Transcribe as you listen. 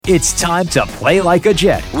It's time to play like a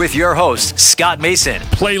Jet with your host, Scott Mason.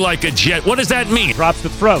 Play like a Jet. What does that mean? Drops the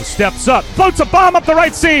throw, steps up, floats a bomb up the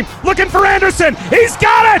right seam, looking for Anderson. He's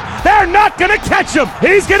got it! They're not going to catch him.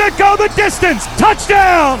 He's going to go the distance.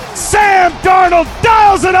 Touchdown! Sam Darnold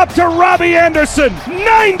dials it up to Robbie Anderson.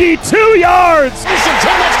 92 yards! Anderson,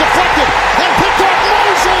 10 yards deflected, and picked up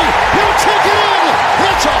Mosey. He'll take it in.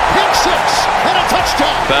 It's a pick six and a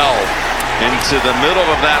touchdown. Bell into the middle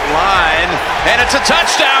of that line, and it's a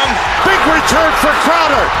touchdown. Big return for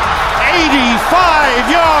Crowder. 85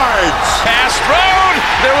 yards. Pass thrown.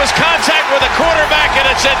 There was contact with the quarterback, and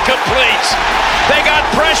it's incomplete. They got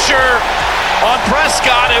pressure on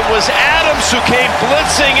Prescott. It was Adams who came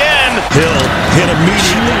blitzing in. Hill hit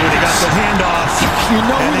immediately when he got the handoff. You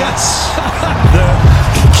know that's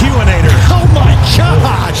The Q-inator. oh my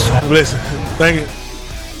gosh. Listen, thank you.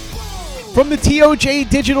 From the TOJ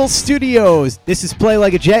Digital Studios, this is Play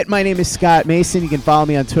Like a Jet. My name is Scott Mason. You can follow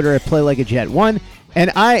me on Twitter at PlayLikeAJet1.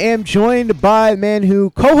 And I am joined by a man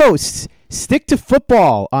who co-hosts Stick to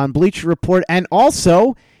Football on Bleacher Report and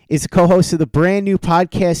also is a co-host of the brand new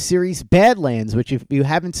podcast series Badlands, which if you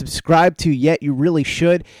haven't subscribed to yet, you really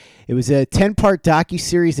should. It was a 10-part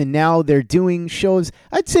docuseries, and now they're doing shows,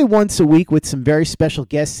 I'd say once a week, with some very special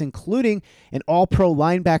guests, including an all-pro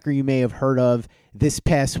linebacker you may have heard of this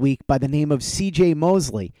past week by the name of C.J.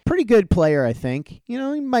 Mosley. Pretty good player, I think. You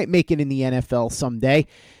know, he might make it in the NFL someday.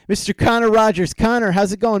 Mr. Connor Rogers. Connor,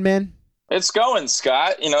 how's it going, man? It's going,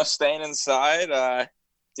 Scott. You know, staying inside,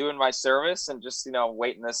 doing my service, and just, you know,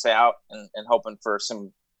 waiting this out and hoping for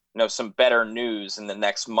some better news in the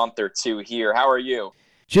next month or two here. How are you?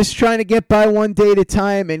 Just trying to get by one day at a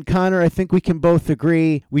time, and Connor, I think we can both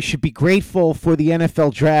agree we should be grateful for the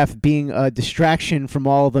NFL draft being a distraction from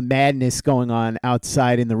all the madness going on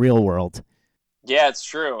outside in the real world. Yeah, it's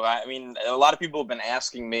true. I mean, a lot of people have been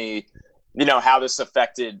asking me, you know, how this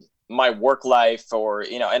affected my work life, or,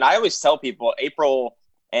 you know, and I always tell people April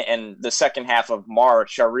and the second half of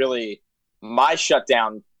March are really my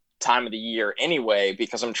shutdown time of the year anyway,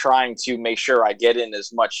 because I'm trying to make sure I get in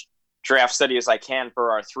as much draft study as I can for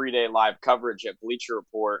our 3-day live coverage at Bleacher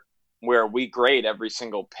Report, where we grade every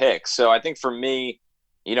single pick. So I think for me,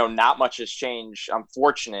 you know, not much has changed. I'm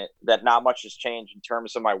fortunate that not much has changed in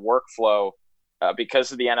terms of my workflow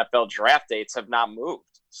because of the NFL draft dates have not moved.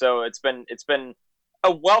 So it's been a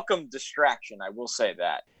welcome distraction, I will say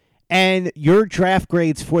that. And your draft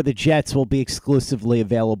grades for the Jets will be exclusively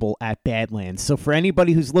available at Badlands. So for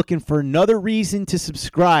anybody who's looking for another reason to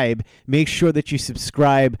subscribe, make sure that you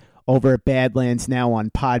subscribe over at Badlands now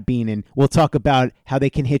on Podbean, and we'll talk about how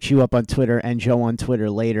they can hit you up on Twitter and Joe on Twitter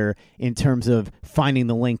later in terms of finding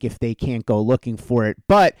the link if they can't go looking for it.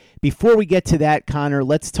 But before we get to that, Connor,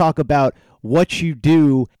 let's talk about what you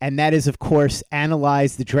do, and that is, of course,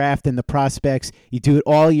 analyze the draft and the prospects. You do it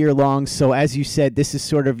all year long, so as you said, this is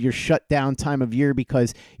sort of your shutdown time of year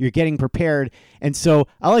because you're getting prepared. And so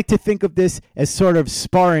I like to think of this as sort of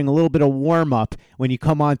sparring, a little bit of warm-up when you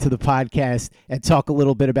come on to the podcast and talk a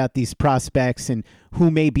little bit about these prospects and who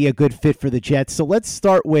may be a good fit for the Jets. So let's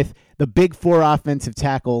start with the big four offensive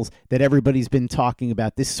tackles that everybody's been talking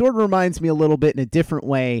about. This sort of reminds me a little bit in a different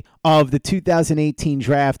way of the 2018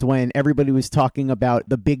 draft when everybody was talking about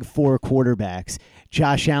the big four quarterbacks.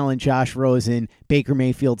 Josh Allen, Josh Rosen, Baker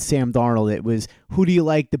Mayfield, Sam Darnold. It was who do you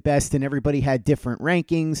like the best, and everybody had different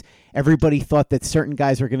rankings. Everybody thought that certain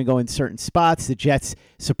guys were going to go in certain spots. The Jets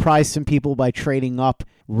surprised some people by trading up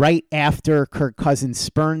right after Kirk Cousins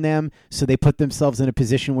spurned them, so they put themselves in a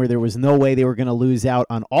position where there was no way they were going to lose out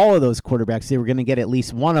on all of those quarterbacks. They were going to get at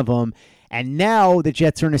least one of them. And now the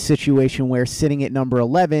Jets are in a situation where, sitting at number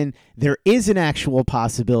 11, there is an actual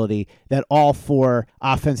possibility that all four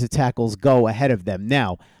offensive tackles go ahead of them.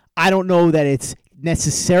 Now, I don't know that it's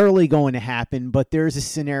necessarily going to happen, but there's a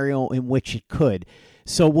scenario in which it could.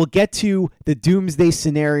 So we'll get to the doomsday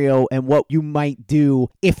scenario and what you might do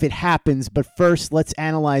if it happens. But first, let's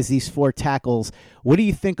analyze these four tackles. What do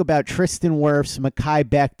you think about Tristan Wirfs, Mekhi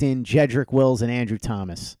Becton, Jedrick Wills, and Andrew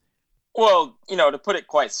Thomas? Well, you know, to put it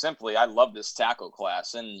quite simply, I love this tackle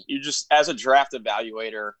class. And you just, as a draft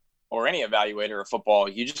evaluator or any evaluator of football,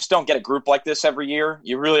 you just don't get a group like this every year.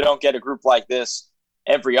 You really don't get a group like this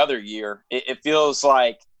every other year. It feels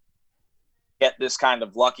like get this kind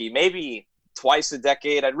of lucky. Maybe twice a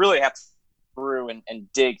decade. I'd really have to go through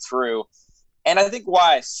and dig through. And I think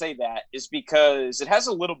why I say that is because it has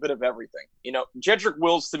a little bit of everything. You know, Jedrick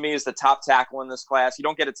Wills to me is the top tackle in this class. You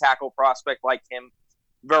don't get a tackle prospect like him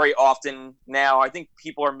very often now. I think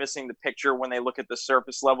people are missing the picture when they look at the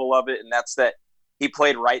surface level of it, and that's that he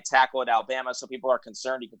played right tackle at Alabama, so people are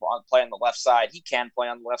concerned he can play on the left side. He can play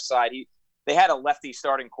on the left side. they had a lefty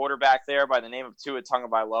starting quarterback there by the name of Tua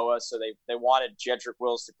Tagovailoa, so they wanted Jedrick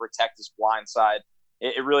Wills to protect his blind side.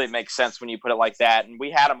 It really makes sense when you put it like that. And we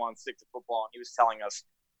had him on Stick to Football, and he was telling us,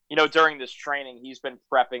 during this training, he's been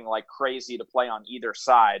prepping like crazy to play on either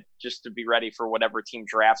side just to be ready for whatever team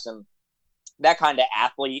drafts him. That kind of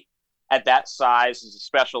athlete at that size is a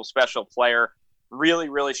special, special player. Really,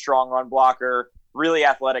 really strong run blocker, really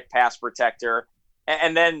athletic pass protector.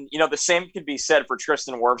 And then, the same could be said for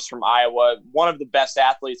Tristan Wirfs from Iowa, one of the best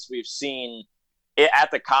athletes we've seen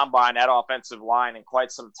at the combine at offensive line in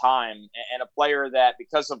quite some time, and a player that,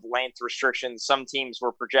 because of length restrictions, some teams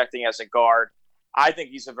were projecting as a guard. I think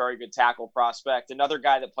he's a very good tackle prospect. Another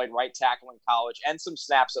guy that played right tackle in college and some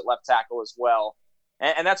snaps at left tackle as well.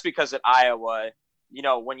 And that's because at Iowa,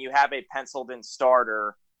 when you have a penciled-in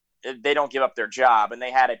starter, they don't give up their job, and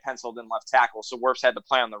they had a penciled-in left tackle, so Wirfs had to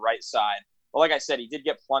play on the right side. But like I said, he did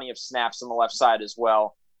get plenty of snaps on the left side as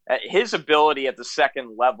well. His ability at the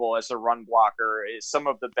second level as a run blocker is some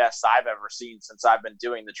of the best I've ever seen since I've been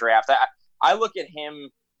doing the draft. I look at him,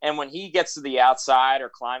 and when he gets to the outside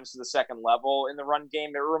or climbs to the second level in the run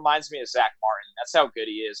game, it reminds me of Zach Martin. That's how good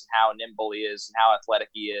he is and how nimble he is and how athletic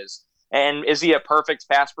he is. And is he a perfect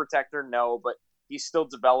pass protector? No, but he's still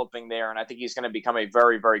developing there, and I think he's going to become a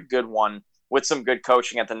very, very good one with some good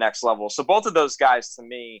coaching at the next level. So both of those guys, to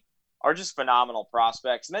me, are just phenomenal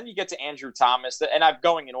prospects. And then you get to Andrew Thomas, and I'm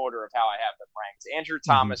going in order of how I have them ranked. Andrew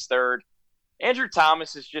Thomas third. Andrew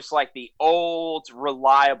Thomas is just like the old,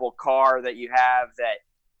 reliable car that you have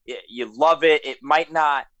that you love it. It might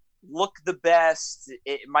not look the best.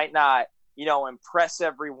 It might not, impress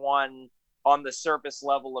everyone on the surface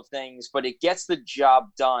level of things, but it gets the job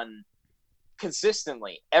done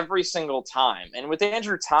consistently every single time. And with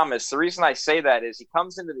Andrew Thomas, the reason I say that is he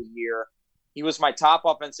comes into the year, he was my top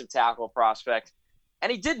offensive tackle prospect,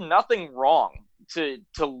 and he did nothing wrong to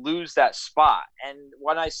lose that spot. And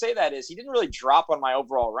when I say that is he didn't really drop on my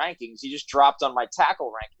overall rankings. He just dropped on my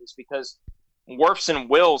tackle rankings because Wirfs and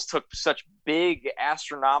Wills took such big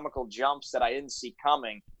astronomical jumps that I didn't see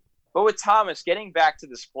coming. But with Thomas, getting back to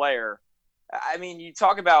this player, I mean, you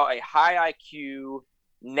talk about a high IQ,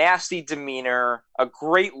 nasty demeanor, a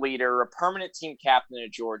great leader, a permanent team captain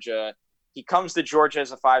at Georgia. He comes to Georgia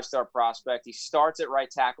as a five-star prospect. He starts at right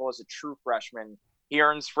tackle as a true freshman. He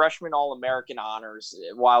earns freshman All-American honors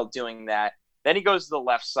while doing that. Then he goes to the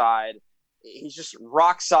left side. He's just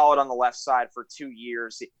rock solid on the left side for 2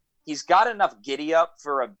 years. He's got enough giddy up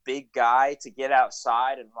for a big guy to get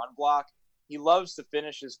outside and run block. He loves to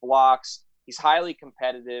finish his blocks. He's highly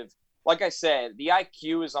competitive. Like I said, the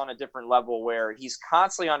IQ is on a different level where he's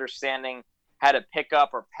constantly understanding how to pick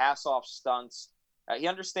up or pass off stunts. He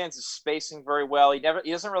understands his spacing very well. He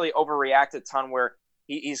doesn't really overreact a ton where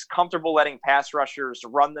he's comfortable letting pass rushers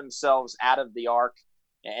run themselves out of the arc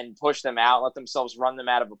and push them out, let themselves run them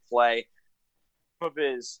out of a play. Some of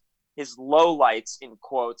his lowlights, in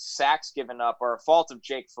quotes, sacks given up, are a fault of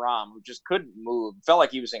Jake Fromm, who just couldn't move. Felt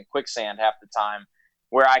like he was in quicksand half the time,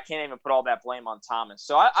 where I can't even put all that blame on Thomas.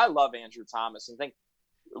 So I love Andrew Thomas and think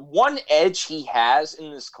one edge he has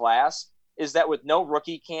in this class is that with no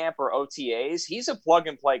rookie camp or OTAs, he's a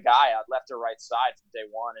plug-and-play guy out left or right side from day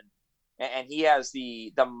one, and he has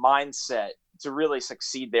the mindset to really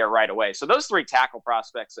succeed there right away. So those three tackle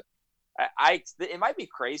prospects, it might be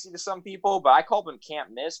crazy to some people, but I call them can't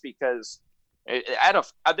miss because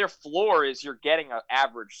at their floor is you're getting an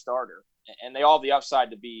average starter, and they all have the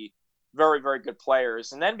upside to be very, very good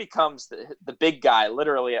players. And then becomes the big guy,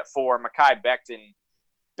 literally at 4, Mekhi Becton.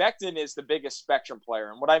 Becton is the biggest spectrum player.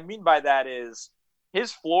 And what I mean by that is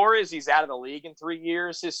his floor is he's out of the league in 3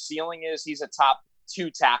 years. His ceiling is he's a top 2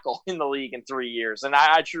 tackle in the league in 3 years. And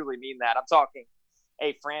I truly mean that. I'm talking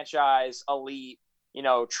a franchise elite,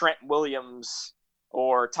 Trent Williams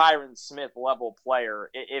or Tyron Smith level player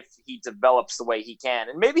if he develops the way he can.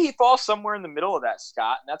 And maybe he falls somewhere in the middle of that,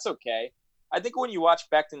 Scott, and that's okay. I think when you watch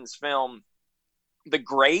Becton's film, the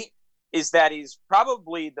great is that he's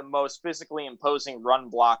probably the most physically imposing run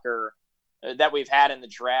blocker that we've had in the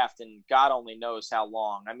draft, and God only knows how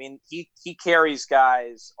long. I mean, he carries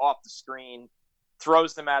guys off the screen,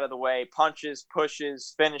 throws them out of the way, punches,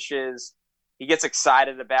 pushes, finishes. He gets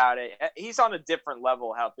excited about it. He's on a different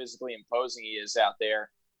level how physically imposing he is out there.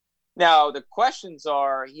 Now, the questions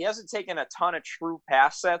are, he hasn't taken a ton of true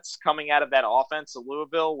pass sets coming out of that offense of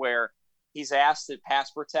Louisville where he's asked to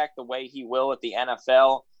pass protect the way he will at the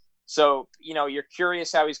NFL. So, you're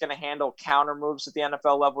curious how he's going to handle counter moves at the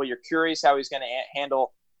NFL level. You're curious how he's going to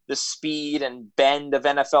handle the speed and bend of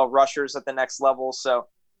NFL rushers at the next level. So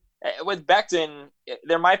with Becton,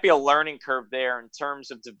 there might be a learning curve there in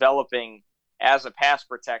terms of developing as a pass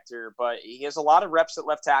protector, but he has a lot of reps at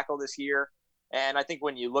left tackle this year. And I think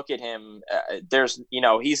when you look at him,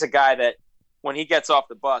 he's a guy that when he gets off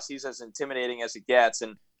the bus, he's as intimidating as it gets,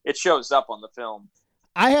 and it shows up on the film.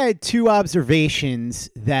 I had two observations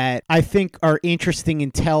that I think are interesting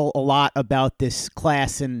and tell a lot about this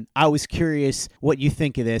class, and I was curious what you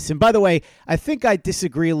think of this. And by the way, I think I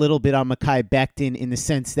disagree a little bit on Mekhi Becton in the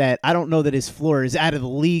sense that I don't know that his floor is out of the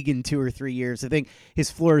league in 2 or 3 years. I think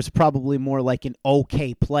his floor is probably more like an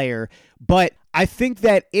okay player. But I think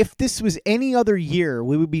that if this was any other year,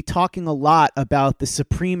 we would be talking a lot about the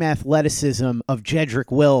supreme athleticism of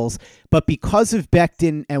Jedrick Wills. But because of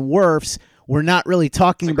Becton and Wirfs, we're not really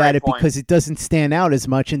talking about it because it doesn't stand out as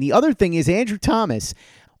much. And the other thing is Andrew Thomas.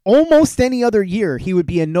 Almost any other year, he would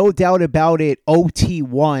be a no doubt about it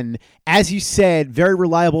OT1. As you said, very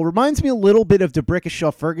reliable. Reminds me a little bit of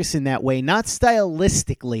DeBrickashaw Ferguson that way, not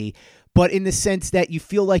stylistically, but in the sense that you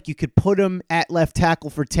feel like you could put him at left tackle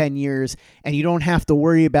for 10 years and you don't have to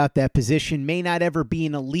worry about that position. May not ever be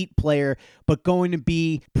an elite player, but going to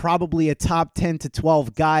be probably a top 10 to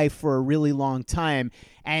 12 guy for a really long time.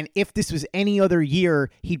 And if this was any other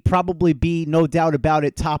year, he'd probably be, no doubt about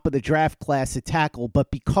it, top of the draft class at tackle.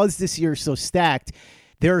 But because this year is so stacked,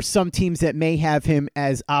 there are some teams that may have him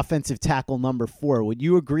as offensive tackle number 4. Would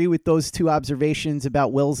you agree with those two observations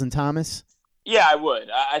about Wills and Thomas? Yeah, I would.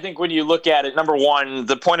 I think when you look at it, number one,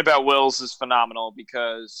 the point about Wills is phenomenal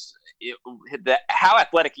because how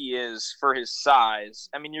athletic he is for his size.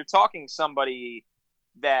 I mean, you're talking somebody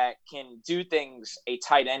that can do things a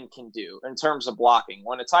tight end can do in terms of blocking.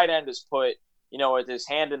 When a tight end is put, with his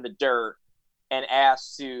hand in the dirt and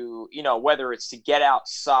asked to, whether it's to get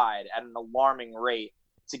outside at an alarming rate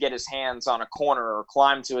to get his hands on a corner or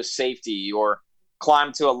climb to a safety or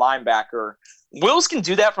climb to a linebacker, Wills can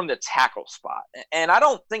do that from the tackle spot. And I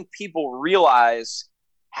don't think people realize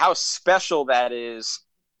how special that is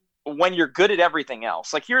when you're good at everything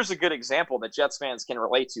else. Like, here's a good example that Jets fans can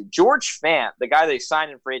relate to. George Fant, the guy they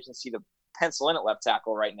signed in free agency to pencil in at left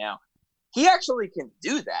tackle right now, he actually can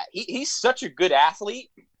do that. He's such a good athlete,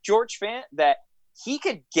 George Fant, that he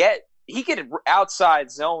could outside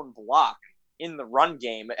zone block in the run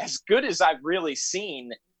game as good as I've really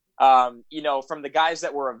seen, from the guys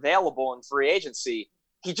that were available in free agency.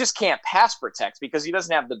 He just can't pass protect because he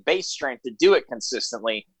doesn't have the base strength to do it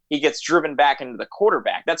consistently. He gets driven back into the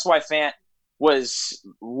quarterback. That's why Fant was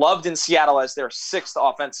loved in Seattle as their 6th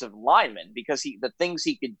offensive lineman, because the things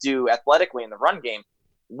he could do athletically in the run game.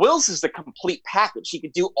 Wills is the complete package. He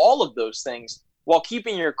could do all of those things while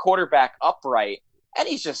keeping your quarterback upright. And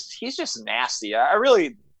he's just nasty. I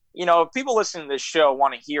really, if people listening to this show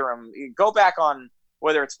want to hear him, go back on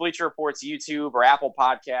whether it's Bleacher Report's YouTube or Apple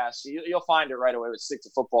Podcasts. You'll find it right away with Stick to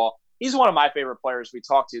Football. He's one of my favorite players we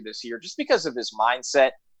talked to this year just because of his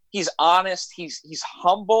mindset. He's honest. He's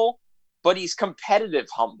humble, but he's competitive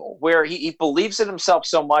humble, where he believes in himself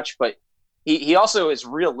so much, but he also is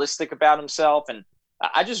realistic about himself. And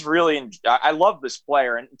I just I love this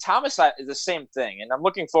player. And Thomas is the same thing. And I'm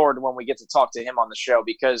looking forward to when we get to talk to him on the show,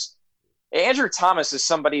 because Andrew Thomas is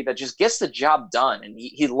somebody that just gets the job done. And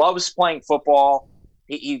he loves playing football.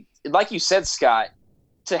 He like you said, Scott,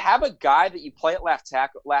 to have a guy that you play at left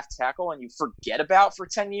tackle and you forget about for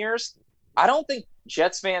 10 years, I don't think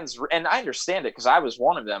Jets fans, and I understand it because I was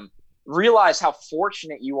one of them, realize how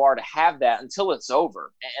fortunate you are to have that until it's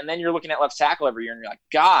over. And then you're looking at left tackle every year and you're like,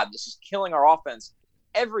 God, this is killing our offense.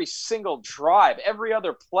 Every single drive, every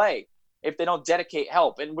other play, if they don't dedicate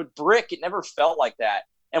help. And with Brick, it never felt like that.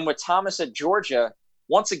 And with Thomas at Georgia,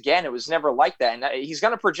 once again, it was never like that. And he's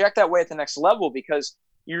going to project that way at the next level because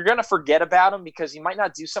you're going to forget about him because he might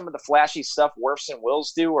not do some of the flashy stuff Wirfs and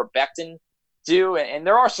Wills do or Becton do. And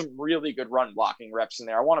there are some really good run blocking reps in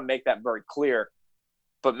there. I want to make that very clear.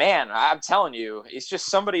 But, man, I'm telling you, it's just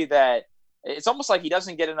somebody that it's almost like he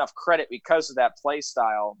doesn't get enough credit because of that play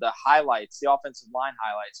style, the highlights, the offensive line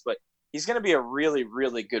highlights. But he's going to be a really,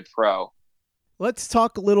 really good pro. Let's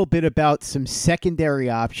talk a little bit about some secondary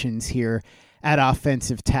options here at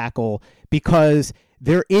offensive tackle, because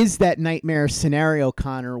there is that nightmare scenario,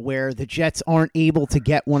 Connor, where the Jets aren't able to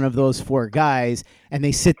get one of those 4 guys and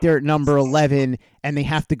they sit there at number 11 and they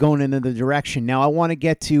have to go in another direction. Now, I want to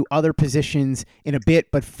get to other positions in a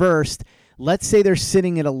bit, but first, let's say they're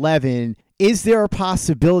sitting at 11. Is there a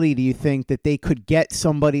possibility, do you think, that they could get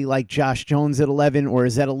somebody like Josh Jones at 11, or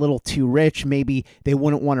is that a little too rich? Maybe they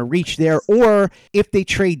wouldn't want to reach there. Or if they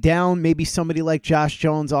trade down, maybe somebody like Josh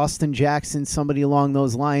Jones, Austin Jackson, somebody along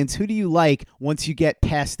those lines. Who do you like once you get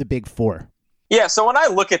past the big 4? Yeah, so when I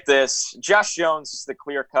look at this, Josh Jones is the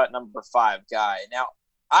clear-cut number 5 guy. Now,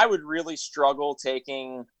 I would really struggle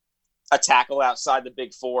taking a tackle outside the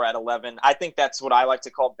big 4 at 11. I think that's what I like to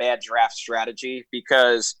call bad draft strategy,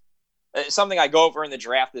 because something I go over in the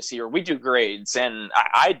draft this year. We do grades, and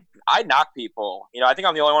I knock people. I think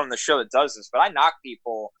I'm the only one on the show that does this, but I knock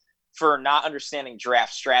people for not understanding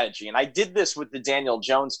draft strategy. And I did this with the Daniel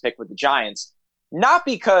Jones pick with the Giants, not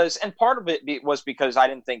because, and part of it was because I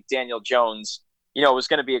didn't think Daniel Jones, was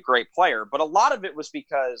going to be a great player, but a lot of it was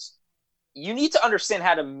because you need to understand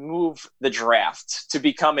how to move the draft to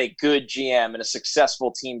become a good GM and a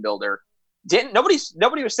successful team builder.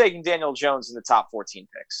 Nobody was taking Daniel Jones in the top 14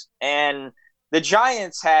 picks. And the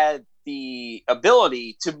Giants had the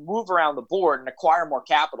ability to move around the board and acquire more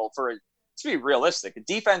capital to be realistic, a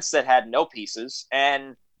defense that had no pieces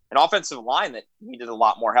and an offensive line that needed a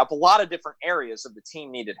lot more help. A lot of different areas of the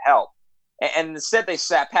team needed help. And instead they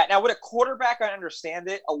sat pat. Now with a quarterback, I understand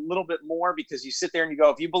it a little bit more because you sit there and you go,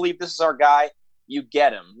 if you believe this is our guy, you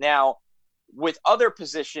get him. Now with other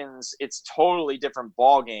positions, it's totally different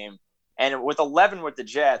ball game. And with 11 with the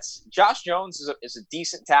Jets, Josh Jones is a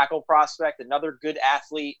decent tackle prospect, another good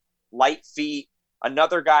athlete, light feet,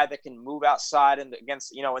 another guy that can move outside and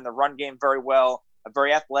against, in the run game very well, a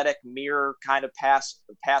very athletic mirror kind of pass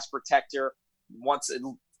protector. Once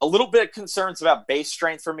a little bit of concerns about base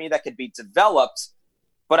strength for me that could be developed,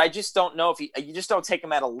 but I just don't know if you just don't take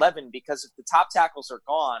him at 11 because if the top tackles are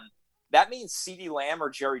gone, that means CeeDee Lamb or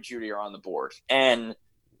Jerry Jeudy are on the board. And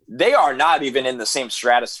they are not even in the same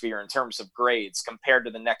stratosphere in terms of grades compared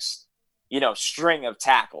to the next, string of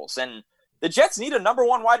tackles. And the Jets need a number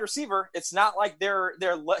one wide receiver. It's not like they're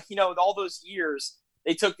all those years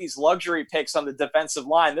they took these luxury picks on the defensive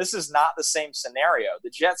line. This is not the same scenario. The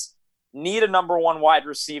Jets need a number one wide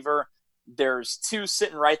receiver. There's two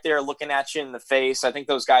sitting right there looking at you in the face. I think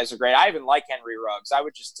those guys are great. I even like Henry Ruggs. I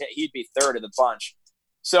would he'd be third of the bunch.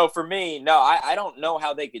 So for me, no, I don't know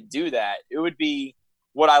how they could do that. It would be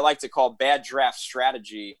what I like to call bad draft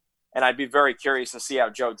strategy, and I'd be very curious to see how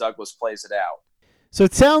Joe Douglas plays it out. So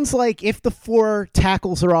it sounds like if the 4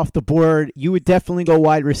 tackles are off the board, you would definitely go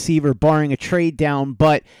wide receiver, barring a trade down.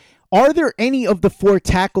 But are there any of the 4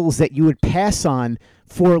 tackles that you would pass on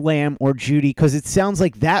for Lamb or Jeudy? Because it sounds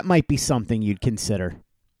like that might be something you'd consider.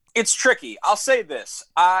 It's tricky. I'll say this.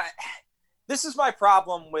 This is my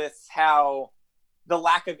problem with how the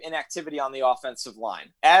lack of inactivity on the offensive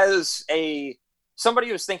line. As somebody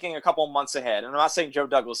who's thinking a couple months ahead, and I'm not saying Joe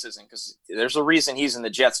Douglas isn't, because there's a reason he's in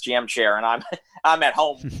the Jets GM chair, and I'm at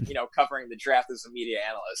home, covering the draft as a media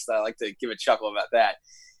analyst. I like to give a chuckle about that.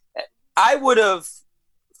 I would have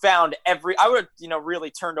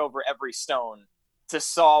really turned over every stone to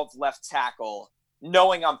solve left tackle,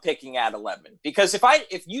 knowing I'm picking at 11. Because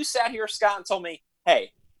if you sat here, Scott, and told me,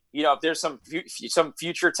 hey, if there's some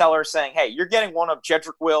future teller saying, hey, you're getting one of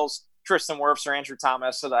Jedrick Wills, Tristan Wirfs, or Andrew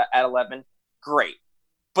Thomas at 11, great.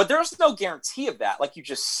 But there's no guarantee of that, like you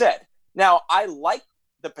just said. Now, I like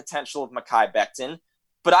the potential of Mekhi Becton,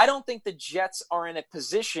 but I don't think the Jets are in a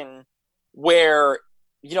position where,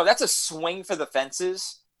 that's a swing for the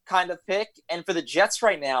fences kind of pick. And for the Jets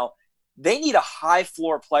right now, they need a high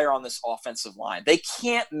floor player on this offensive line. They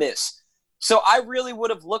can't miss. So I really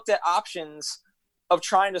would have looked at options of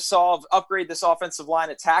trying to upgrade this offensive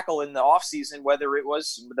line at tackle in the offseason, whether it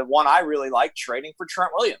was the one I really like, trading for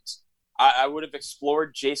Trent Williams. I would have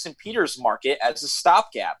explored Jason Peters' market as a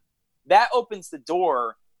stopgap. That opens the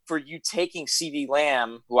door for you taking CeeDee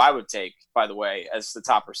Lamb, who I would take, by the way, as the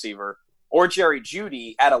top receiver, or Jerry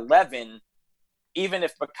Jeudy at 11, even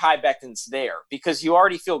if Mekhi Becton's there, because you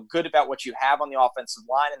already feel good about what you have on the offensive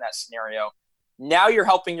line in that scenario. Now you're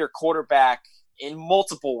helping your quarterback in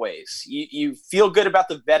multiple ways. You feel good about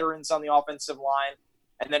the veterans on the offensive line,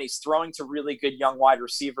 and then he's throwing to really good young wide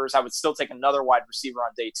receivers. I would still take another wide receiver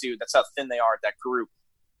on day 2. That's how thin they are at that group.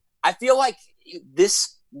 I feel like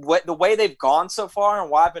the way they've gone so far,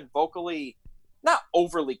 and why I've been vocally, not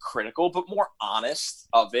overly critical, but more honest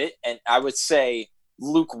of it, and I would say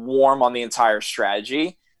lukewarm on the entire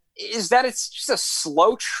strategy, is that it's just a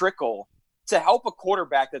slow trickle to help a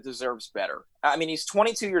quarterback that deserves better. I mean, he's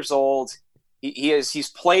 22 years old.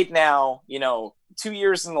 He's played now, 2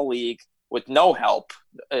 years in the league with no help,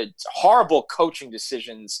 horrible coaching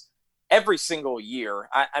decisions every single year.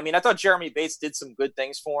 I thought Jeremy Bates did some good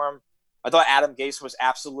things for him. I thought Adam Gase was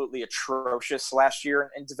absolutely atrocious last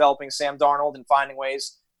year in developing Sam Darnold and finding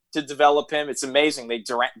ways to develop him. It's amazing. They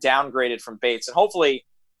downgraded from Bates, and hopefully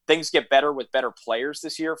things get better with better players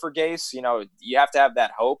this year for Gase. You have to have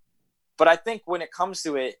that hope. But I think when it comes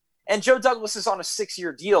to it, and Joe Douglas is on a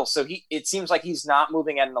 6-year deal, so it seems like he's not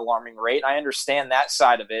moving at an alarming rate. I understand that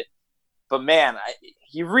side of it. But, man,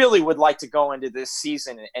 you really would like to go into this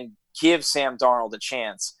season and give Sam Darnold a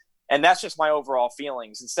chance. And that's just my overall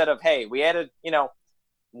feelings. Instead of, hey, we added,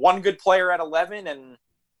 one good player at 11, and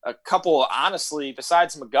a couple, honestly,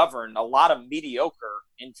 besides McGovern, a lot of mediocre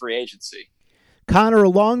in free agency. Connor,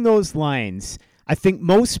 along those lines, I think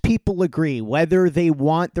most people agree, whether they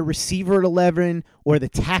want the receiver at 11 or the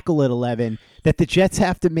tackle at 11, that the Jets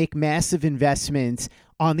have to make massive investments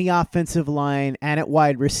on the offensive line and at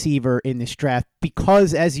wide receiver in this draft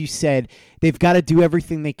because, as you said, they've got to do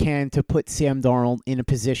everything they can to put Sam Darnold in a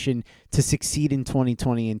position to succeed in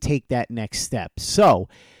 2020 and take that next step. So,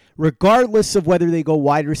 regardless of whether they go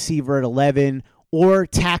wide receiver at 11 or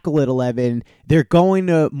tackle at 11, they're going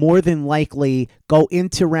to more than likely go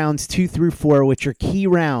into rounds 2 through 4, which are key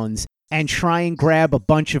rounds, and try and grab a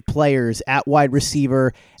bunch of players at wide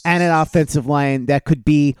receiver and at offensive line that could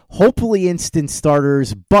be hopefully instant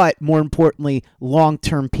starters, but more importantly,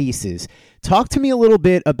 long-term pieces. Talk to me a little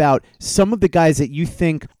bit about some of the guys that you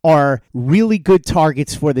think are really good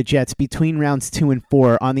targets for the Jets between rounds 2 and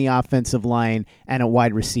 4 on the offensive line and a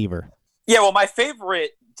wide receiver. Yeah, well, my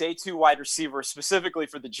favorite day 2 wide receiver specifically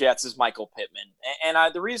for the Jets is Michael Pittman.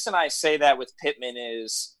 And the reason I say that with Pittman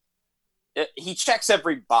is he checks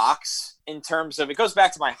every box in terms of, it goes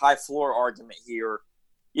back to my high floor argument here,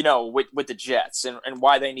 with the Jets and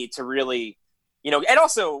why they need to really, and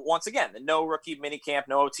also, once again, the no rookie minicamp,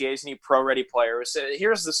 no OTAs, need pro-ready players.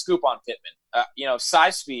 Here's the scoop on Pittman.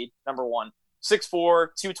 Size, speed, number one, 6'4",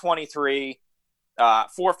 223, 4'5",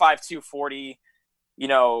 240,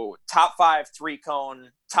 top 5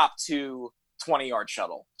 3-cone, top 2 20-yard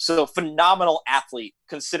shuttle. So phenomenal athlete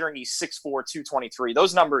considering he's 6'4", 223.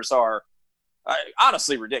 Those numbers are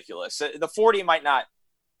honestly ridiculous. The 40 might not,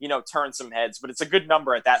 turn some heads, but it's a good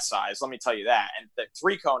number at that size. Let me tell you that. And the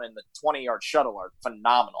 3-cone and the 20-yard shuttle are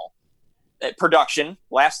phenomenal. Production,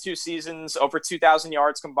 last 2 seasons, over 2,000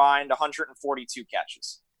 yards combined, 142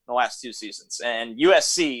 catches in the last 2 seasons. And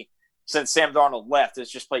USC, since Sam Darnold left, has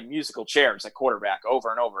just played musical chairs at quarterback over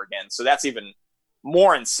and over again. So that's even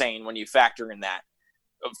more insane when you factor in that.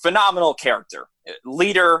 Phenomenal character,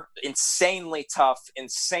 leader, insanely tough,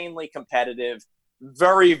 insanely competitive,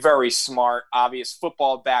 very, very smart, obvious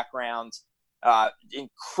football background,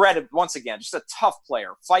 incredible. Once again, just a tough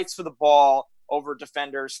player, fights for the ball over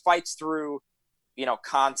defenders, fights through,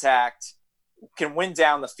 contact, can win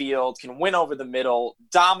down the field, can win over the middle,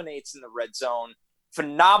 dominates in the red zone,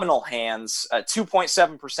 phenomenal hands,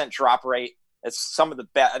 2.7% drop rate. It's some of the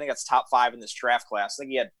best. I think that's top 5 in this draft class. I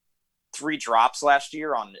think he had 3 drops last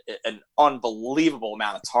year on an unbelievable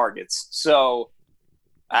amount of targets. So,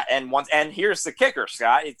 and here's the kicker,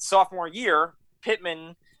 Scott. It's sophomore year.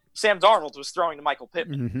 Sam Darnold was throwing to Michael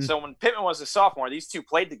Pittman. Mm-hmm. So when Pittman was a sophomore, these two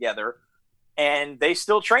played together, and they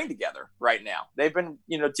still train together right now. They've been,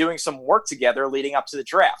 doing some work together leading up to the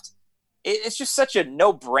draft. It's just such a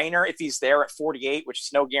no-brainer if he's there at 48, which is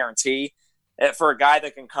no guarantee, for a guy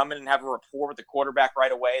that can come in and have a rapport with the quarterback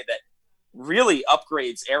right away that really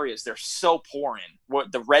upgrades areas they're so poor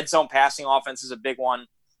in. The red zone passing offense is a big one.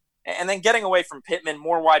 And then getting away from Pittman,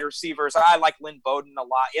 more wide receivers. I like Lynn Bowden a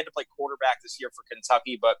lot. He had to play quarterback this year for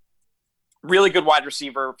Kentucky, but really good wide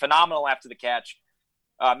receiver, phenomenal after the catch.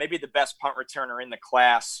 Maybe the best punt returner in the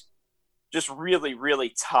class. Just really,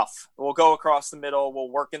 really tough. We'll go across the middle.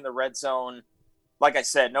 We'll work in the red zone. Like I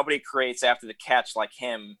said, nobody creates after the catch like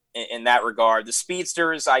him in that regard. The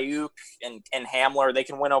speedsters, Ayuk and Hamler, they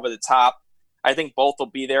can win over the top. I think both will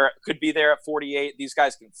be there. Could be there at 48. These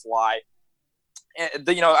guys can fly. And,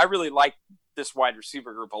 I really like this wide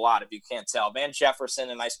receiver group a lot, if you can't tell. Van Jefferson,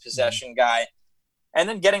 a nice possession guy. And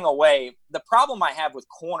then getting away. The problem I have with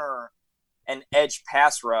corner and edge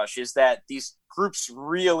pass rush is that these groups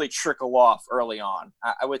really trickle off early on.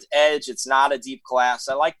 With edge, it's not a deep class.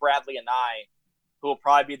 I like Bradley and who will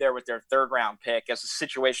probably be there with their 3rd-round pick as a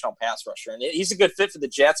situational pass rusher. And he's a good fit for the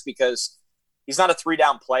Jets because he's not a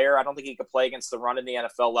 3-down player. I don't think he could play against the run in the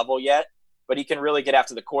NFL level yet, but he can really get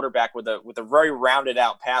after the quarterback with a very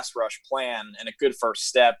rounded-out pass rush plan and a good first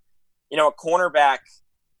step. A cornerback,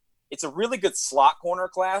 it's a really good slot corner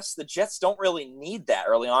class. The Jets don't really need that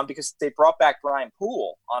early on because they brought back Brian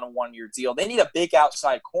Poole on a 1-year deal. They need a big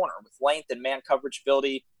outside corner with length and man coverage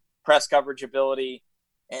ability, press coverage ability.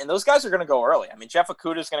 And those guys are going to go early. I mean, Jeff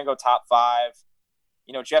Okudah is going to go top 5.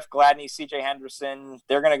 Jeff Gladney, C.J. Henderson,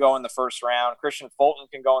 they're going to go in the 1st round. Christian Fulton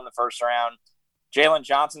can go in the 1st round. Jalen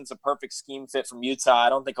Johnson's a perfect scheme fit from Utah. I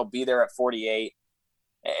don't think he'll be there at 48.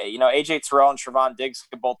 A.J. Terrell and Trevon Diggs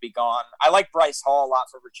could both be gone. I like Bryce Hall a lot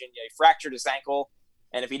for Virginia. He fractured his ankle,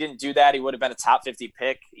 and if he didn't do that, he would have been a top 50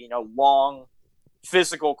 pick. Long,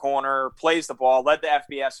 physical corner, plays the ball, led the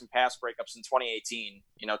FBS in pass breakups in 2018.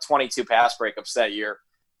 22 pass breakups that year.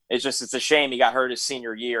 It's a shame he got hurt his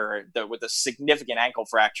senior year with a significant ankle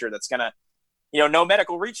fracture that's going to, no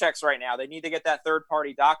medical rechecks right now. They need to get that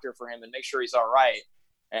third-party doctor for him and make sure he's all right.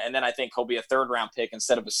 And then I think he'll be a 3rd-round pick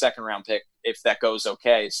instead of a 2nd-round pick if that goes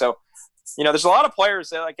okay. So, there's a lot of players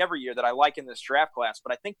that, like every year, that I like in this draft class,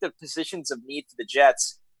 but I think the positions of need for the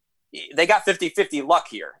Jets, they got 50-50 luck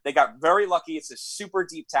here. They got very lucky. It's a super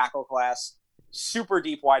deep tackle class, super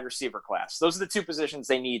deep wide receiver class. Those are the 2 positions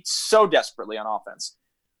they need so desperately on offense.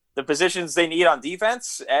 The positions they need on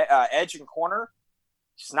defense, edge and corner,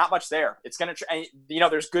 just not much there. It's going to,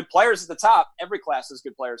 there's good players at the top. Every class has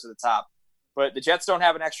good players at the top, but the Jets don't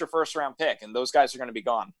have an extra 1st-round pick, and those guys are going to be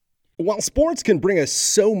gone. While sports can bring us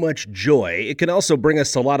so much joy, it can also bring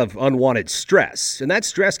us a lot of unwanted stress, and that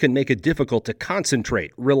stress can make it difficult to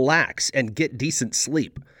concentrate, relax, and get decent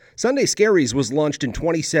sleep. Sunday Scaries was launched in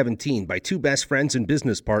 2017 by 2 best friends and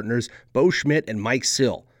business partners, Bo Schmidt and Mike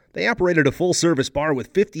Sill. They operated a full-service bar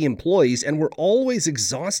with 50 employees and were always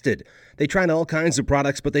exhausted. They tried all kinds of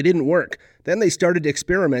products, but they didn't work. Then they started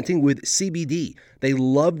experimenting with CBD. They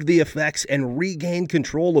loved the effects and regained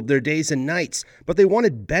control of their days and nights, but they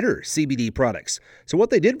wanted better CBD products. So what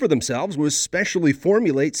they did for themselves was specially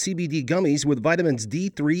formulate CBD gummies with vitamins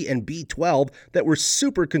D3 and B12 that were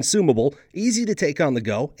super consumable, easy to take on the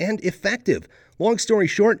go, and effective. Long story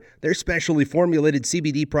short, their specially formulated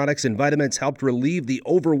CBD products and vitamins helped relieve the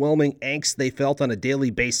overwhelming angst they felt on a daily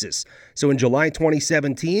basis. So in July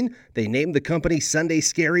 2017, they named the company Sunday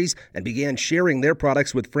Scaries and began sharing their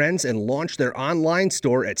products with friends and launched their online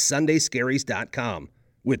store at sundayscaries.com.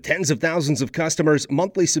 With tens of thousands of customers,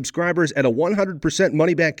 monthly subscribers, and a 100%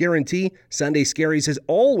 money-back guarantee, Sunday Scaries has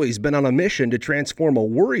always been on a mission to transform a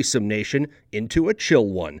worrisome nation into a chill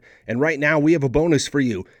one. And right now, we have a bonus for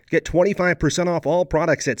you. Get 25% off all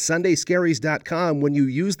products at sundayscaries.com when you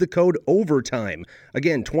use the code OVERTIME.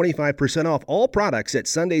 Again, 25% off all products at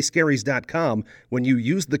sundayscaries.com when you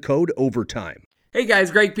use the code OVERTIME. Hey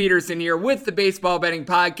guys, Greg Peterson here with the Baseball Betting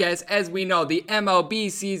Podcast. As we know, the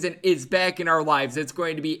MLB season is back in our lives. It's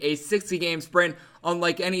going to be a 60-game sprint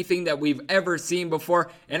unlike anything that we've ever seen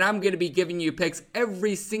before, and I'm going to be giving you picks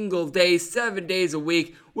every single day, 7 days a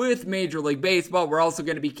week with Major League Baseball. We're also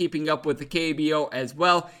going to be keeping up with the KBO as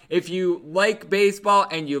well. If you like baseball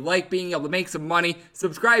and you like being able to make some money,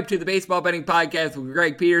 subscribe to the Baseball Betting Podcast with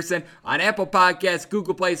Greg Peterson on Apple Podcasts,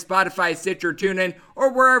 Google Play, Spotify, Stitcher, TuneIn,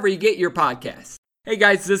 or wherever you get your podcasts. Hey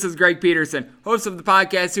guys, this is Greg Peterson, host of the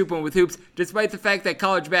podcast Hoopin' with Hoops. Despite the fact that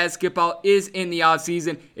college basketball is in the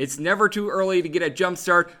offseason, it's never too early to get a jump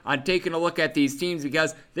start on taking a look at these teams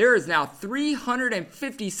because there is now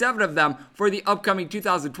 357 of them for the upcoming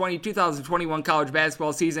 2020-2021 college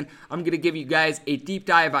basketball season. I'm going to give you guys a deep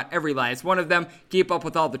dive on every last one of them, keep up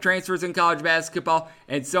with all the transfers in college basketball,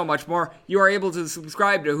 and so much more. You are able to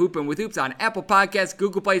subscribe to Hoopin' with Hoops on Apple Podcasts,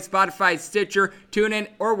 Google Play, Spotify, Stitcher, TuneIn,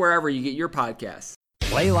 or wherever you get your podcasts.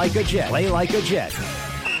 Play like a Jet. Play like a Jet.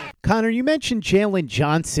 Connor, you mentioned Jalen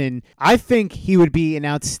Johnson. I think he would be an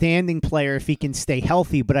outstanding player if he can stay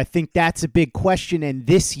healthy, but I think that's a big question. And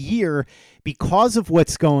this year, because of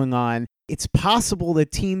what's going on, it's possible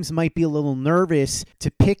that teams might be a little nervous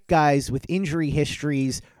to pick guys with injury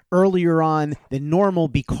histories earlier on than normal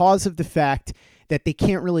because of the fact that they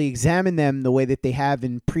can't really examine them the way that they have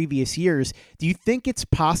in previous years. Do you think it's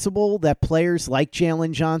possible that players like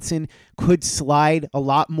Jalen Johnson could slide a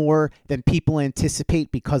lot more than people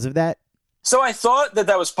anticipate because of that? So I thought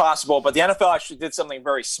that was possible, but the NFL actually did something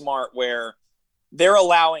very smart where they're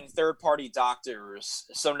allowing third-party doctors,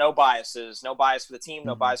 so no biases, no bias for the team,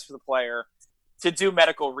 no bias for the player, to do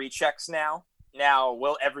medical rechecks now. Now,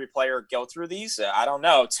 will every player go through these? I don't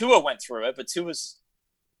know. Tua went through it, but Tua's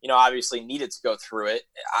obviously needed to go through it.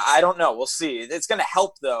 I don't know. We'll see. It's going to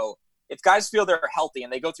help, though. If guys feel they're healthy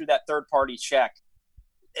and they go through that third-party check,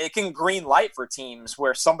 it can green light for teams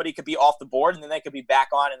where somebody could be off the board and then they could be back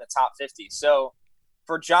on in the top 50. So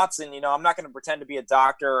for Johnson, I'm not going to pretend to be a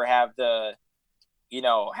doctor or have the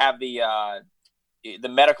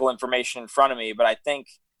medical information in front of me, but I think,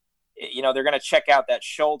 they're going to check out that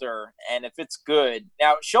shoulder, and if it's good.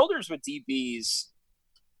 Now, shoulders with DBs,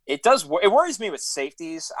 it worries me with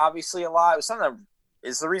safeties, obviously, a lot. It was something that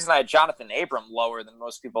is the reason I had Jonathan Abram lower than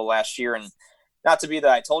most people last year, and not to be the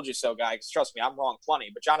I told you so guy, because trust me, I'm wrong plenty,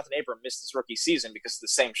 but Jonathan Abram missed his rookie season because of the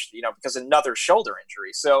same, because of another shoulder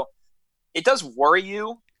injury. So it does worry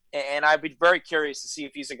you, and I'd be very curious to see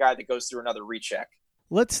if he's a guy that goes through another recheck.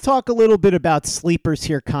 Let's talk a little bit about sleepers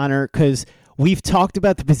here, Connor, because we've talked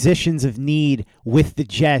about the positions of need with the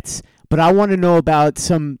Jets, but I want to know about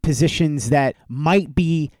some positions that might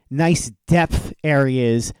be nice depth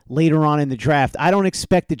areas later on in the draft. I don't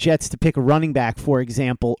expect the Jets to pick a running back, for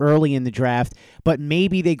example, early in the draft, but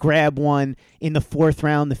maybe they grab one in the 4th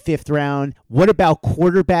round, the 5th round. What about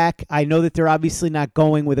quarterback? I know that they're obviously not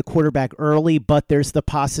going with a quarterback early, but there's the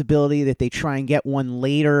possibility that they try and get one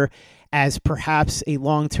later as perhaps a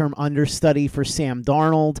long-term understudy for Sam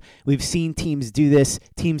Darnold. We've seen teams do this,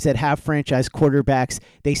 teams that have franchise quarterbacks.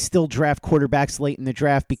 They still draft quarterbacks late in the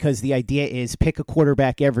draft because the idea is pick a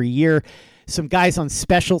quarterback every year. Some guys on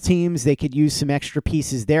special teams, they could use some extra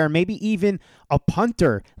pieces there. Maybe even a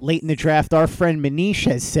punter late in the draft. Our friend Manish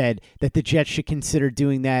has said that the Jets should consider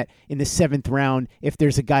doing that in the 7th round if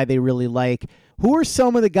there's a guy they really like. Who are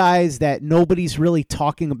some of the guys that nobody's really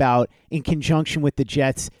talking about in conjunction with the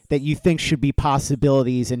Jets that you think should be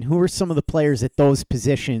possibilities, and who are some of the players at those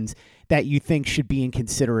positions that you think should be in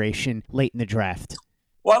consideration late in the draft?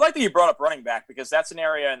 Well, I like that you brought up running back because that's an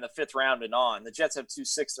area in the 5th round and on. The Jets have 2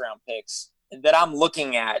 6th-round picks that I'm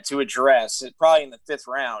looking at to address, probably in the 5th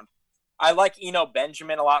round. I like Eno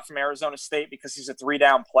Benjamin a lot from Arizona State because he's a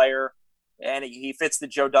 3-down player. And he fits the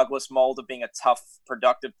Joe Douglas mold of being a tough,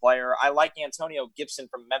 productive player. I like Antonio Gibson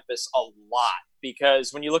from Memphis a lot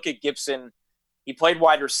because when you look at Gibson, he played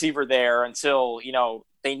wide receiver there until,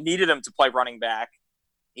 they needed him to play running back.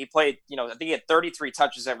 He played, I think he had 33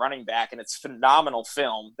 touches at running back, and it's phenomenal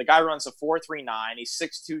film. The guy runs a 4.39. He's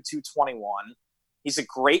 6'2", 221. He's a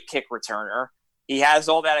great kick returner. He has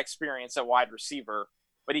all that experience at wide receiver,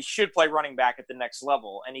 but he should play running back at the next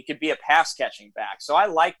level, and he could be a pass-catching back. So I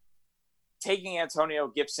like taking Antonio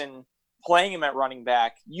Gibson, playing him at running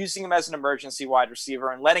back, using him as an emergency wide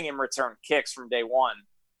receiver, and letting him return kicks from day one.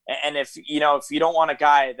 And if you don't want a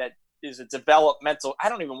guy that is a developmental, I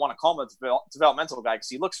don't even want to call him a developmental guy because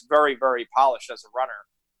he looks very, very polished as a runner.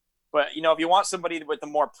 But, if you want somebody with a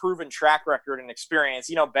more proven track record and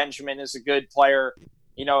experience, Benjamin is a good player.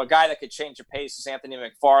 A guy that could change the pace is Anthony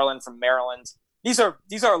McFarland from Maryland. These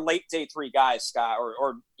are late day 3 guys, Scott,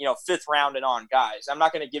 or 5th round and on guys. I'm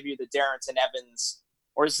not going to give you the Darrington Evans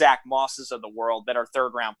or Zach Mosses of the world that are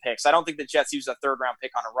 3rd round picks. I don't think the Jets use a 3rd round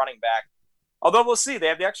pick on a running back. Although we'll see, they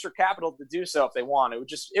have the extra capital to do so if they want.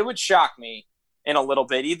 It would shock me in a little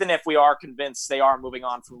bit, even if we are convinced they are moving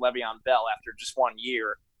on from Le'Veon Bell after just 1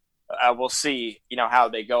 year. We'll see, how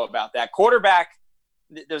they go about that. Quarterback,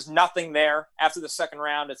 there's nothing there after the 2nd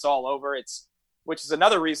round. It's all over. Which is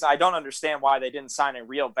another reason I don't understand why they didn't sign a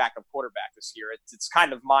real backup quarterback this year. It's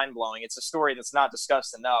kind of mind-blowing. It's a story that's not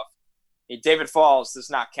discussed enough. David Falls does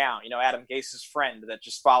not count. Adam Gase's friend that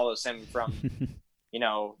just follows him from,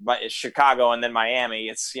 Chicago and then Miami.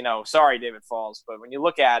 It's, sorry, David Falls. But when you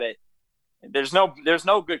look at it, there's no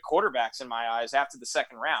good quarterbacks in my eyes after the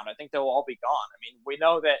 2nd round. I think they'll all be gone. I mean, we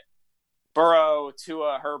know that Burrow,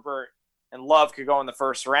 Tua, Herbert, and Love could go in the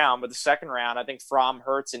 1st round, but the 2nd round, I think Fromm,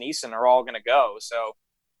 Hurts, and Eason are all going to go. So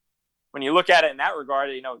when you look at it in that regard,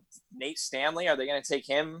 Nate Stanley, are they going to take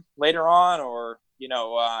him later on? Or,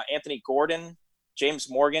 Anthony Gordon, James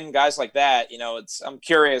Morgan, guys like that, I'm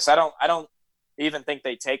curious. I don't even think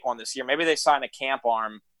they take one this year. Maybe they sign a camp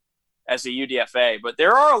arm as a UDFA, but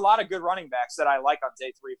there are a lot of good running backs that I like on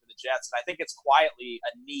day 3 for the Jets. And I think it's quietly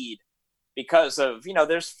a need because of,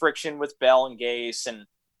 there's friction with Bell and Gase, and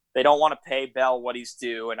they don't want to pay Bell what he's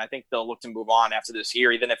due, and I think they'll look to move on after this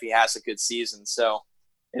year, even if he has a good season. So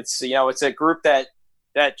it's it's a group that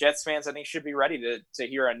Jets fans I think should be ready to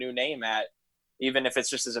hear a new name at, even if it's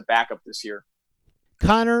just as a backup this year.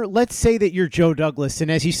 Connor, let's say that you're Joe Douglas, and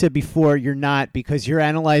as you said before, you're not because you're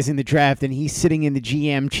analyzing the draft and he's sitting in the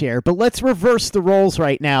GM chair. But let's reverse the roles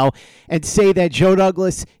right now and say that Joe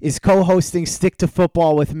Douglas is co-hosting Stick to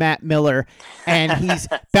Football with Matt Miller, and he's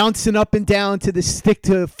bouncing up and down to the Stick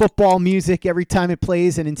to Football music every time it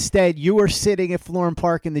plays, and instead you are sitting at Florham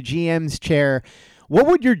Park in the GM's chair. What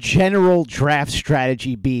would your general draft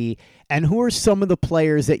strategy be? And who are some of the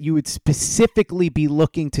players that you would specifically be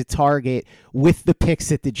looking to target with the picks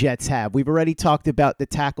that the Jets have? We've already talked about the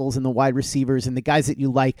tackles and the wide receivers and the guys that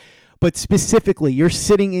you like. But specifically, you're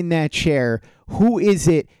sitting in that chair. Who is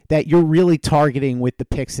it that you're really targeting with the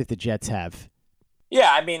picks that the Jets have?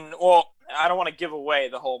 Yeah, I mean, well, I don't want to give away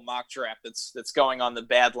the whole mock draft that's going on the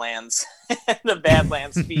Badlands, the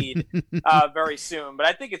Badlands feed very soon. But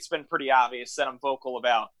I think it's been pretty obvious that I'm vocal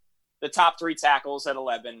about the top 3 tackles at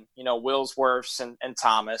 11, Wills, Wirfs, and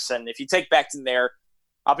Thomas. And if you take Becton there,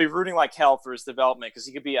 I'll be rooting like hell for his development because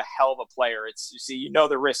he could be a hell of a player.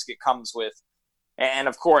 The risk it comes with. And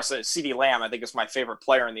of course, CeeDee Lamb, I think, is my favorite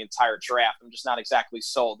player in the entire draft. I'm just not exactly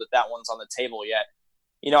sold that one's on the table yet.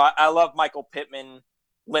 I love Michael Pittman,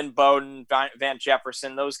 Lynn Bowden, Van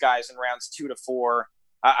Jefferson, those guys in rounds 2 to 4.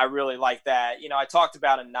 I really like that. I talked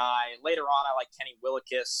about a Nye. Later on, I like Kenny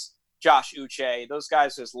Willekes, Josh Uche. Those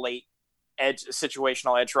guys as late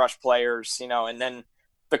situational edge rush players, and then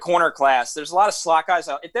the corner class. There's a lot of slot guys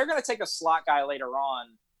out. If they're going to take a slot guy later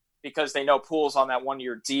on because they know Poole's on that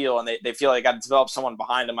 1-year deal and they feel they got to develop someone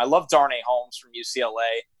behind him. I love Darnay Holmes from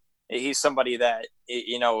UCLA. He's somebody that,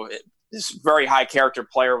 is a very high character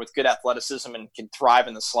player with good athleticism and can thrive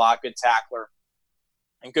in the slot, good tackler,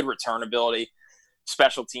 and good return ability,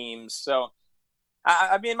 special teams. So,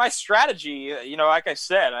 I mean, my strategy, like I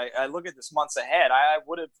said, I look at this months ahead. I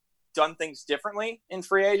would have done things differently in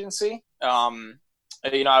free agency.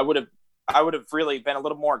 I would have really been a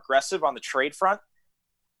little more aggressive on the trade front.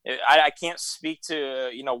 I can't speak to,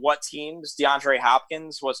 what teams DeAndre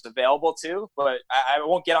Hopkins was available to, but I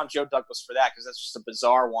won't get on Joe Douglas for that because that's just a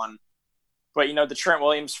bizarre one. But, the Trent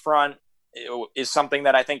Williams front is something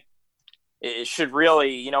that I think it should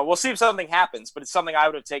really, we'll see if something happens, but it's something I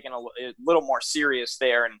would have taken a little more serious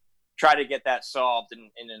there and try to get that solved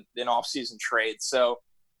in off-season trades. So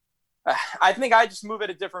I think I just move at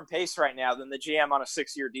a different pace right now than the GM on a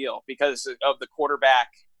 6-year deal because of the quarterback,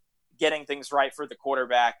 getting things right for the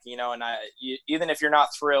quarterback, and even if you're not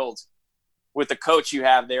thrilled with the coach you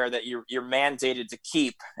have there that you're mandated to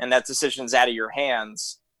keep and that decision's out of your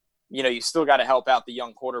hands, you still got to help out the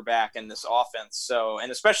young quarterback in this offense. So,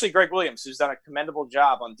 and especially Greg Williams, who's done a commendable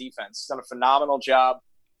job on defense. He's done a phenomenal job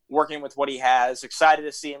working with what he has. Excited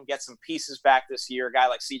to see him get some pieces back this year. A guy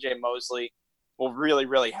like CJ Mosley will really,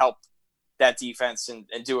 really help that defense and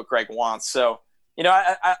do what Greg wants. So,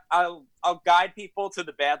 I'll guide people to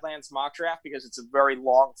the Badlands mock draft because it's a very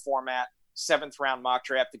long format, 7th round mock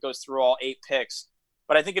draft that goes through all 8 picks.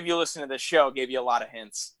 But I think if you listen to this show, it gave you a lot of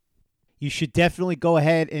hints. You should definitely go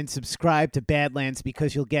ahead and subscribe to Badlands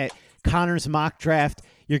because you'll get Connor's mock draft.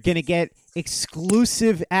 You're going to get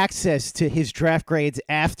exclusive access to his draft grades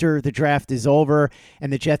after the draft is over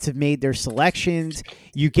and the Jets have made their selections.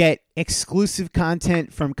 You get exclusive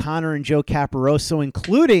content from Connor and Joe Caporoso,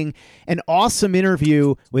 including an awesome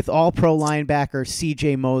interview with all-pro linebacker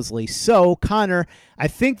CJ Mosley. So, Connor, I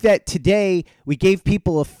think that today we gave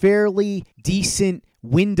people a fairly decent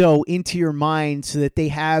window into your mind so that they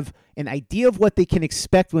have an idea of what they can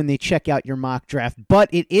expect when they check out your mock draft, but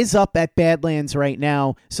it is up at Badlands right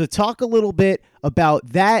now. So talk a little bit about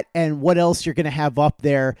that and what else you're going to have up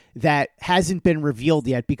there that hasn't been revealed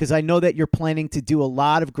yet, because I know that you're planning to do a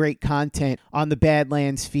lot of great content on the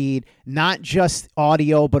Badlands feed, not just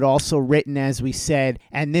audio, but also written, as we said.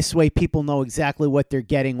 And this way people know exactly what they're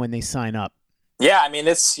getting when they sign up. Yeah. I mean,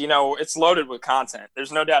 it's loaded with content.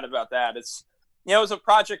 There's no doubt about that. It was a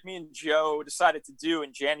project me and Joe decided to do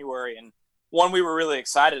in January, and one we were really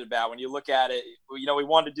excited about. When you look at it, we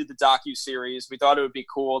wanted to do the docu-series. We thought it would be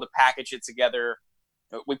cool to package it together.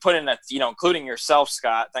 We put in including yourself,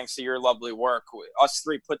 Scott, thanks to your lovely work. Us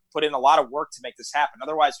three put in a lot of work to make this happen.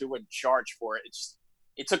 Otherwise, we wouldn't charge for it.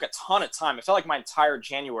 It took a ton of time. It felt like my entire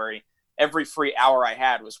January, every free hour I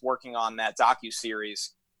had was working on that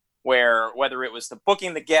docu-series, where whether it was the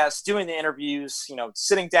booking the guests, doing the interviews,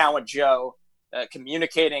 sitting down with Joe,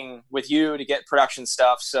 communicating with you to get production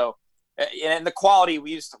stuff. So, and the quality,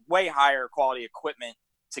 we used way higher quality equipment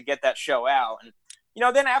to get that show out. And,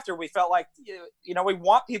 then after we felt like, we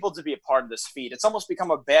want people to be a part of this feed. It's almost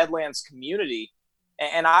become a Badlands community.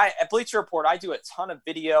 And at Bleacher Report, I do a ton of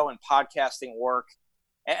video and podcasting work,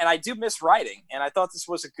 and I do miss writing. And I thought this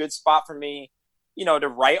was a good spot for me, to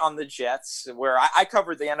write on the Jets, where I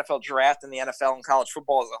covered the NFL draft and the NFL and college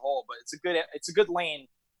football as a whole, but it's a good lane,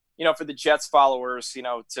 for the Jets followers,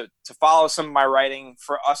 to follow some of my writing,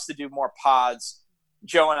 for us to do more pods.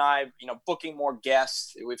 Joe and I, booking more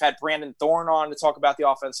guests. We've had Brandon Thorne on to talk about the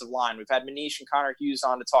offensive line. We've had Manish and Connor Hughes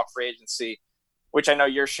on to talk free agency, which I know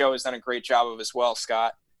your show has done a great job of as well,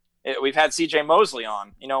 Scott. We've had CJ Mosley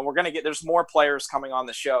on. There's more players coming on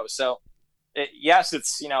the show. So, yes,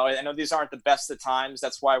 it's, I know these aren't the best of times.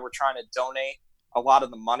 That's why we're trying to donate a lot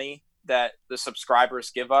of the money that the subscribers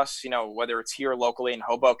give us, whether it's here locally in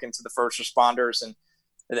Hoboken to the first responders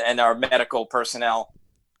and our medical personnel.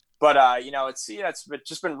 But, it's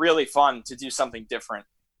just been really fun to do something different.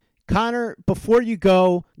 Connor, before you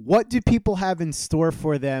go, what do people have in store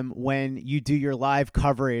for them when you do your live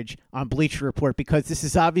coverage on Bleacher Report? Because this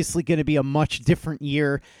is obviously going to be a much different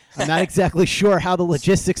year. I'm not exactly sure how the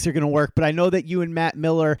logistics are going to work, but I know that you and Matt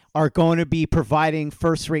Miller are going to be providing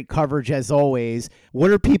first-rate coverage as always.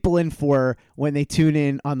 What are people in for when they tune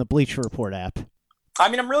in on the Bleacher Report app? I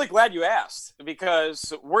mean, I'm really glad you asked,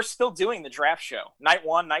 because we're still doing the draft show. Night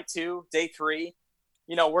 1, night 2, day 3.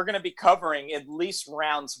 We're going to be covering at least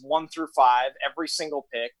rounds 1 through 5, every single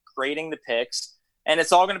pick, grading the picks. and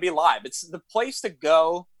it's all going to be live. It's the place to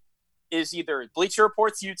go is either Bleacher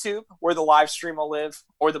Report's YouTube, where the live stream will live,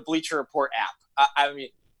 or the Bleacher Report app. I mean,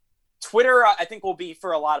 Twitter, I think, will be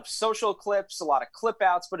for a lot of social clips, a lot of clip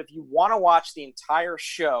outs. But if you want to watch the entire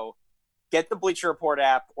show, get the Bleacher Report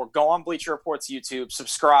app or go on Bleacher Report's YouTube,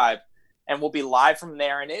 subscribe, and we'll be live from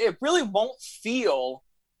there. And it really won't feel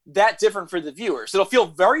that different for the viewers. It'll feel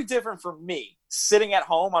very different for me sitting at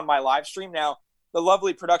home on my live stream. Now, the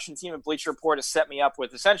lovely production team at Bleacher Report has set me up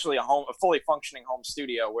with essentially a fully functioning home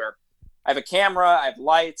studio where I have a camera, I have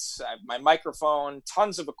lights, I have my microphone,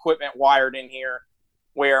 tons of equipment wired in here,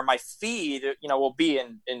 where my feed, will be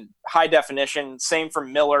in high definition. Same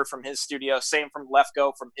from Miller from his studio, same from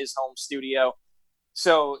Lefko from his home studio.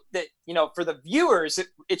 So that, for the viewers,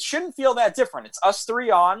 it shouldn't feel that different. It's us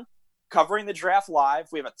three on covering the draft live.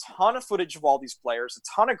 We have a ton of footage of all these players, a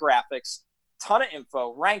ton of graphics, ton of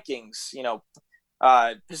info, rankings,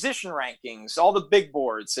 position rankings, all the big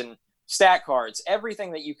boards and stat cards,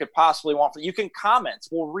 everything that you could possibly want. You can comment.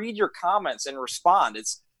 We'll read your comments and respond.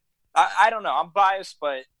 I don't know. I'm biased,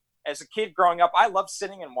 but as a kid growing up, I loved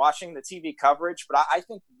sitting and watching the TV coverage, but I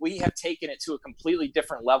think we have taken it to a completely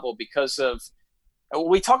different level because of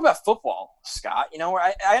we talk about football, Scott.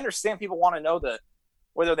 I understand people want to know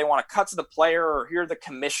whether they want to cut to the player or hear the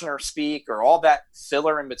commissioner speak or all that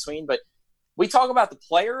filler in between, but we talk about the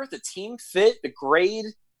player, the team fit, the grade,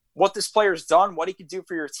 what this player's done, what he could do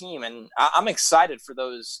for your team, and I'm excited for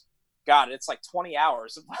those. God, it's like 20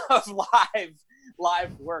 hours of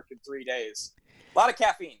live work in 3 days. A lot of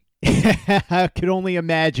caffeine. I could only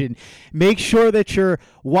imagine. Make sure that you're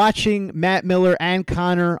watching Matt Miller and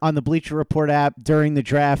Connor on the Bleacher Report app during the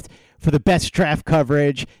draft for the best draft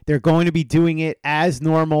coverage. They're going to be doing it as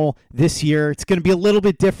normal this year. It's going to be a little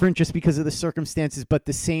bit different just because of the circumstances, but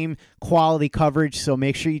the same quality coverage, so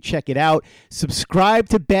make sure you check it out. Subscribe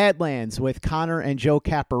to Badlands with Connor and Joe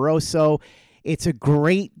Caporoso. It's a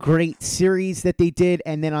great, great series that they did,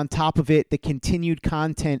 and then on top of it, the continued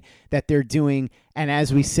content that they're doing. And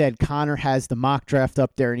as we said, Connor has the mock draft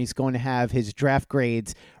up there, and he's going to have his draft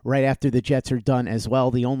grades right after the Jets are done as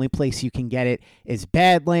well. The only place you can get it is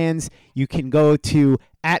Badlands. You can go to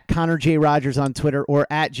 @ConnorJRogers on Twitter or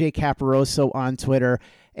 @JCaporoso on Twitter.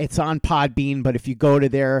 It's on Podbean, but if you go to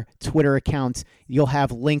their Twitter accounts, you'll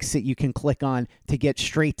have links that you can click on to get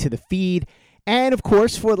straight to the feed. And, of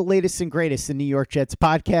course, for the latest and greatest in New York Jets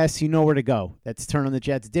podcasts, you know where to go. That's Turn on the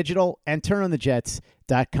Jets Digital and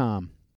TurnOnTheJets.com.